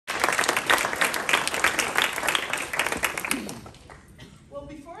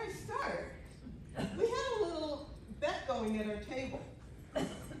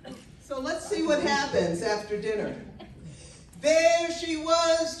what happens after dinner. There she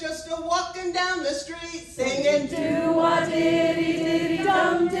was, just a-walking down the street, singing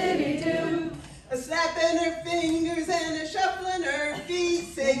do-a-diddy-diddy-dum, diddy-do. A snapping her fingers and a shuffling her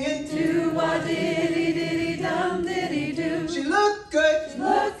feet, singing do-a-diddy-diddy-dum, diddy-do. She looked good, she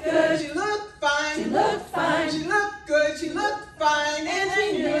looked good, she looked fine, she looked fine, she looked good, she looked fine, and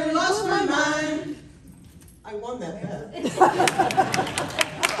I nearly lost my mind. I won that bet.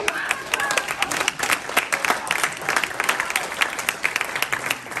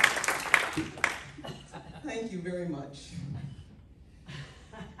 Thank you very much.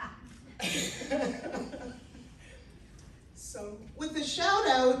 So, with a shout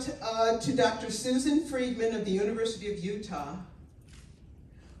out to Dr. Susan Friedman of the University of Utah,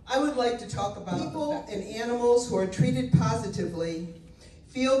 I would like to talk about people and animals who are treated positively,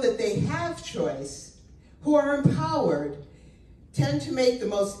 feel that they have choice, who are empowered, tend to make the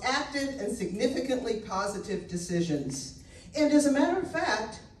most active and significantly positive decisions. And as a matter of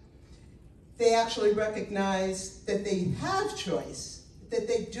fact, they actually recognize that they have choice, that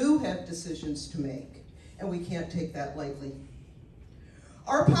they do have decisions to make, and we can't take that lightly.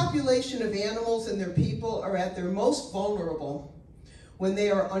 Our population of animals and their people are at their most vulnerable when they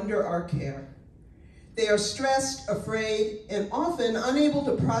are under our care. They are stressed, afraid, and often unable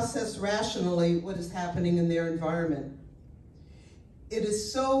to process rationally what is happening in their environment. It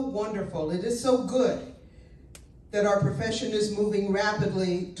is so wonderful, it is so good that our profession is moving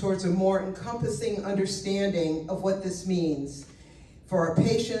rapidly towards a more encompassing understanding of what this means for our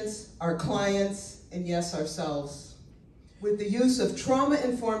patients, our clients, and yes, ourselves. With the use of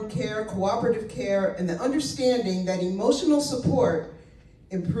trauma-informed care, cooperative care, and the understanding that emotional support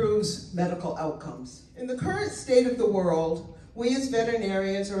improves medical outcomes. In the current state of the world, we as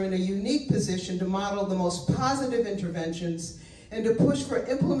veterinarians are in a unique position to model the most positive interventions and to push for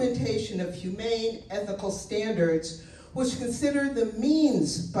implementation of humane, ethical standards which consider the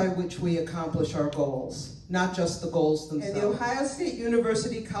means by which we accomplish our goals, not just the goals themselves. And the Ohio State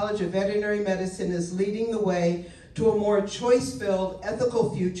University College of Veterinary Medicine is leading the way to a more choice-filled,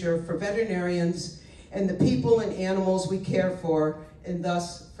 ethical future for veterinarians and the people and animals we care for, and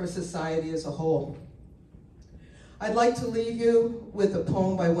thus for society as a whole. I'd like to leave you with a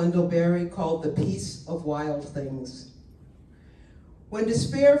poem by Wendell Berry called The Peace of Wild Things. When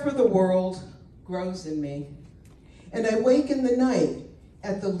despair for the world grows in me, and I wake in the night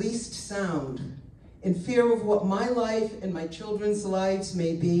at the least sound, in fear of what my life and my children's lives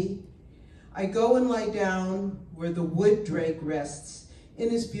may be, I go and lie down where the wood drake rests in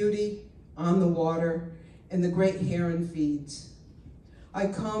his beauty on the water and the great heron feeds. I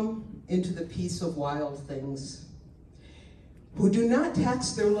come into the peace of wild things, who do not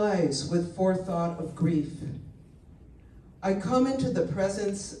tax their lives with forethought of grief. I come into the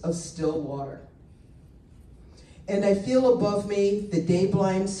presence of still water, and I feel above me the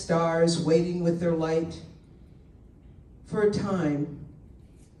day-blind stars waiting with their light. For a time,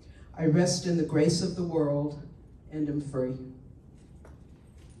 I rest in the grace of the world and am free.